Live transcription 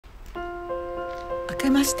け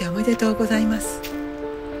ましておめでとうございます。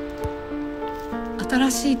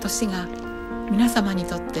新しい年が皆様に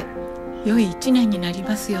とって良い一年になり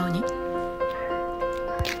ますように。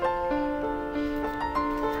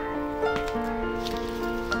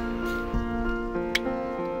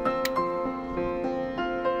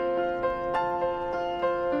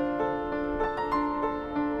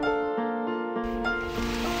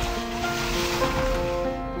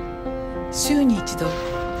週に一度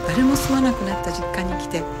誰も住まなくなった実家に来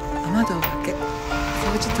て雨戸を開け掃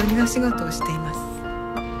除と庭仕事をしています。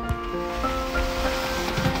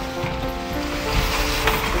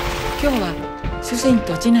今日は主人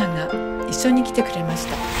と次男が一緒に来てくれまし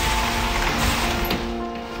た。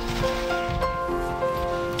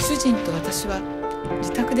主人と私は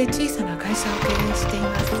自宅で小さな会社を経営してい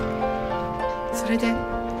ます。それで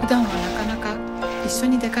普段はなかなか一緒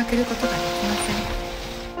に出かけることができません。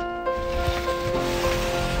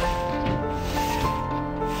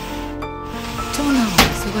長男は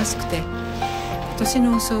忙しくて今年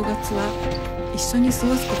のお正月は一緒に過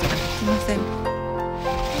ごすことができません。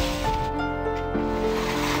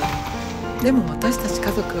でも私たち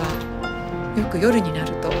家族はよく夜にな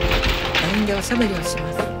ると LINE でおしゃべりをし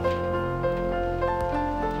ます。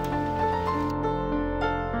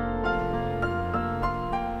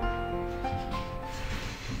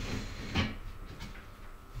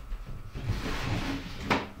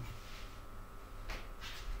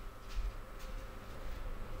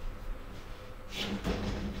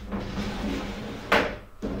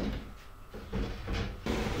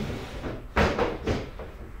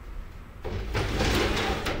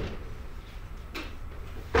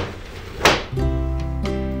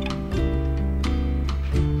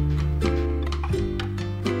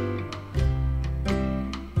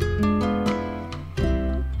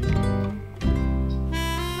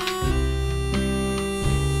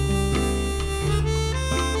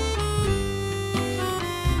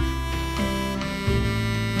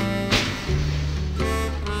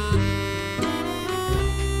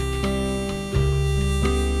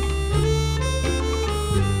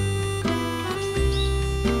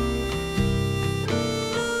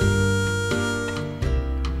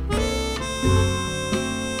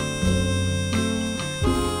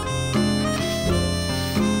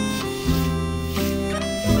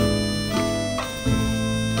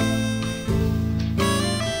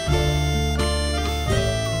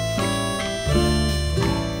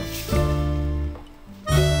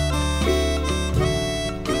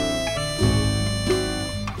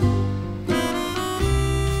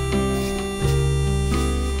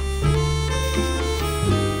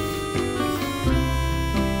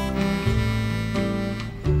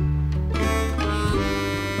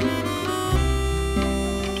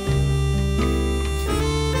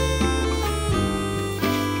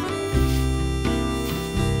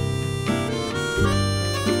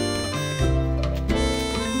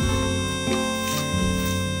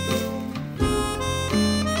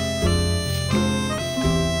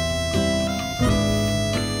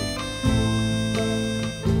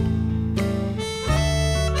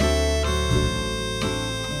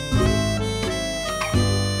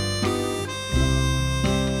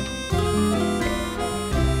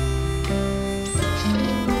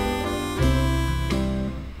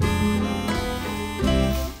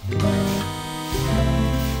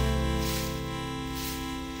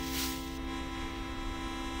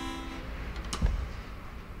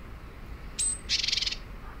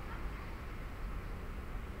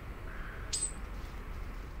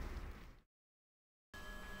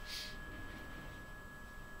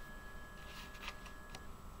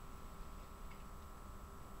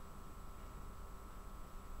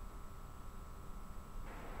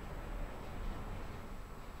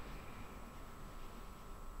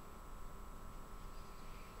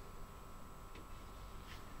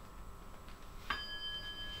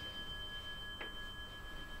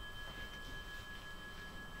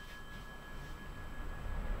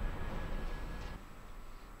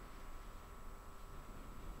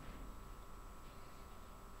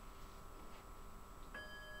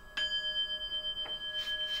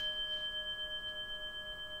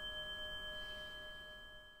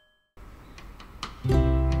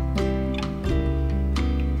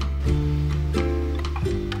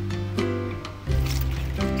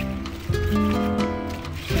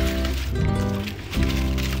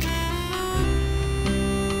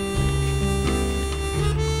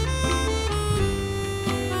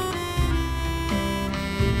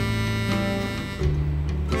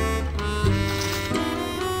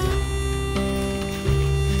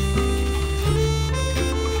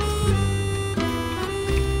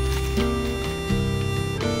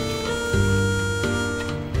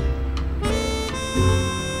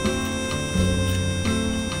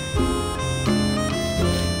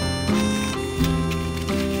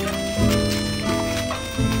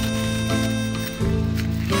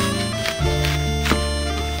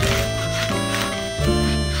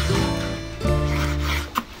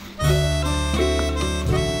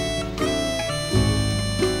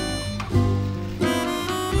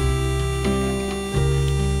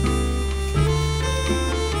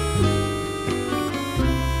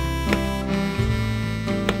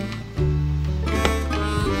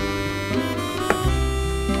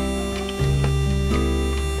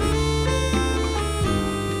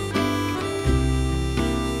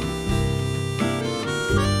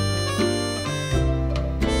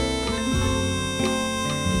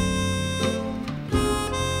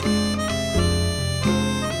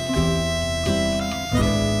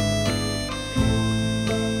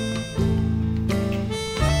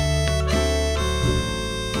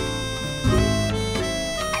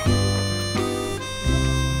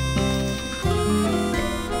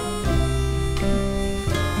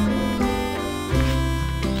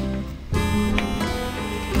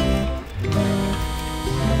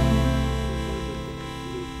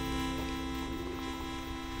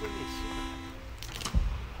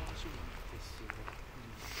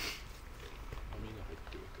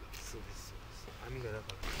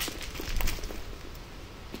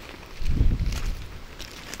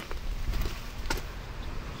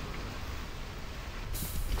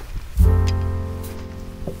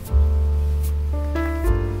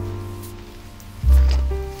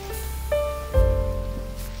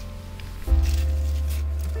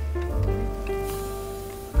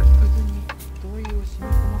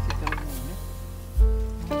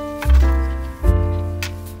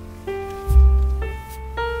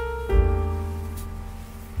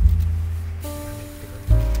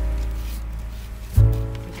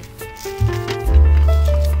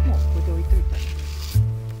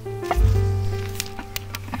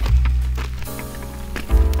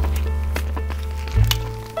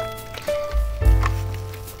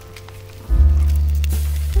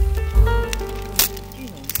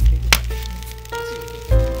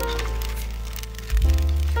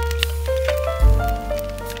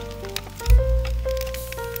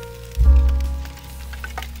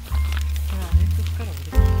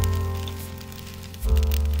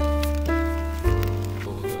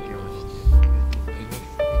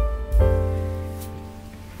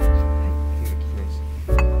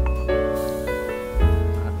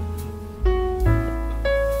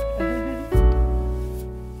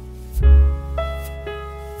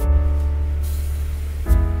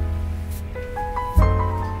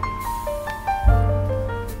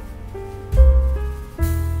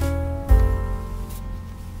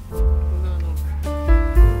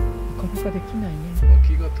かできないね。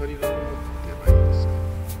薪が足りなくなってないですか。や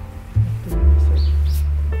ってみましょう。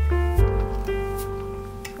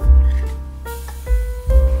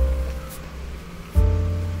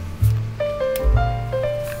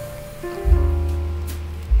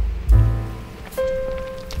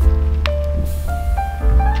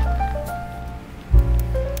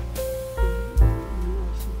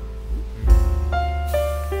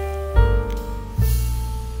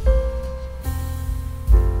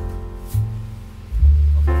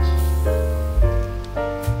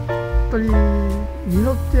やっぱり実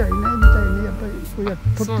ってはいないみたいにやっぱりこうやって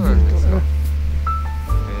取ってみると、こ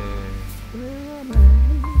れはね、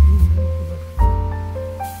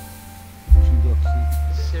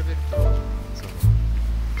調べるとその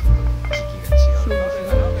時期が違う。そうです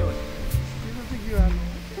ね。その時は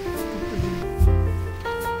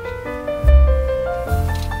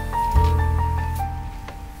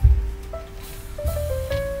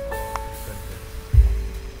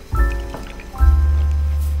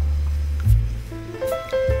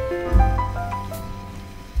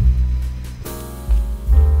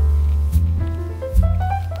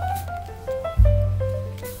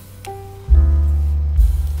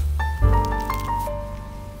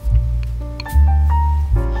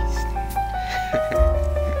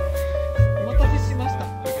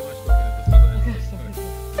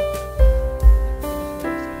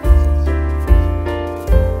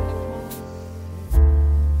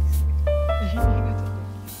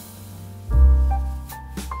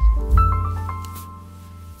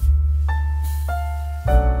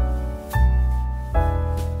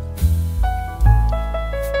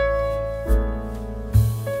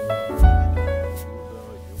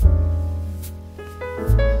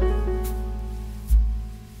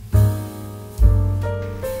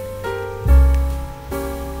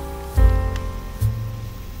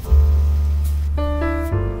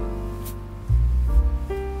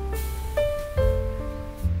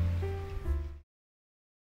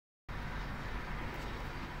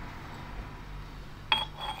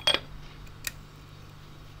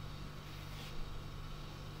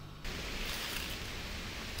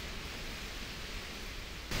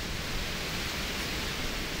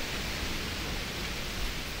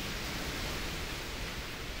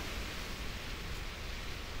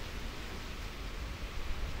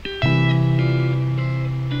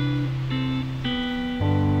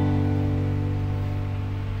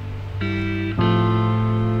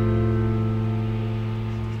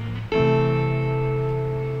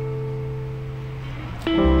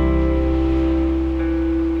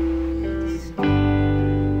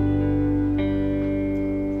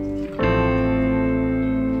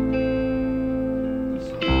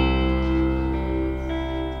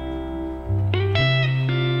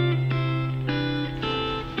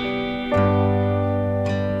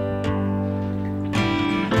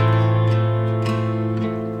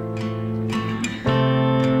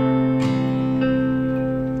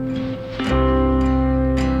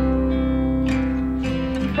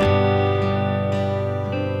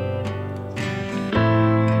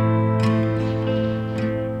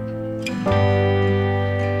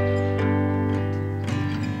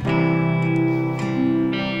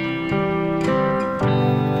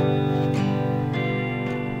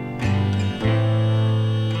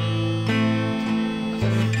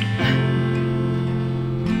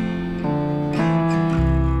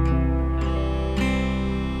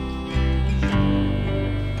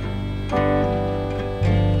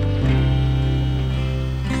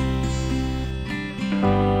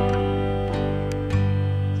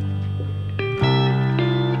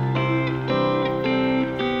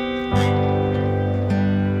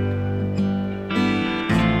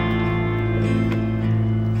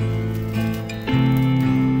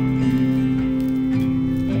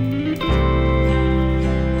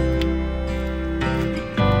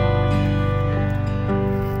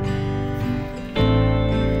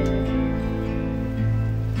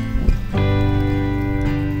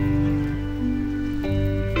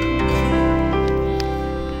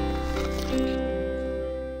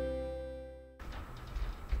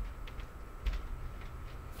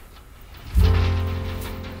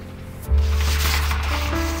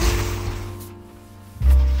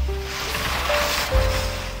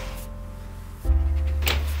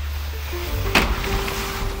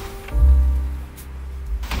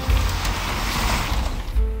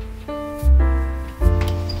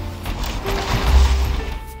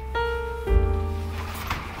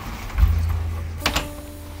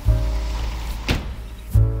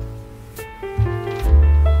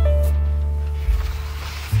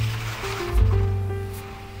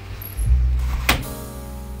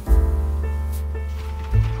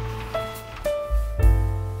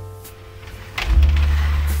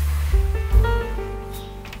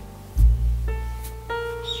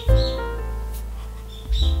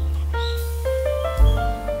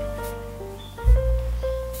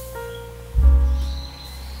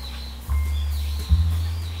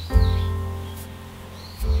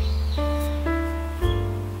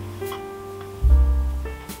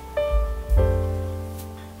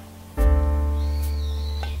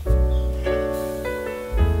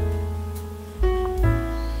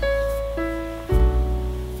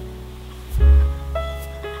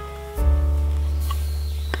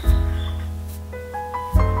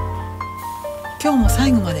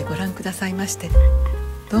最後までご覧くださいまして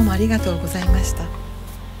どうもありがとうございました。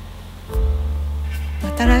ま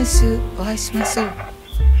た来週お会いしましょう。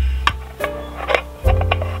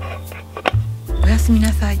おやすみ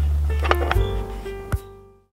なさい。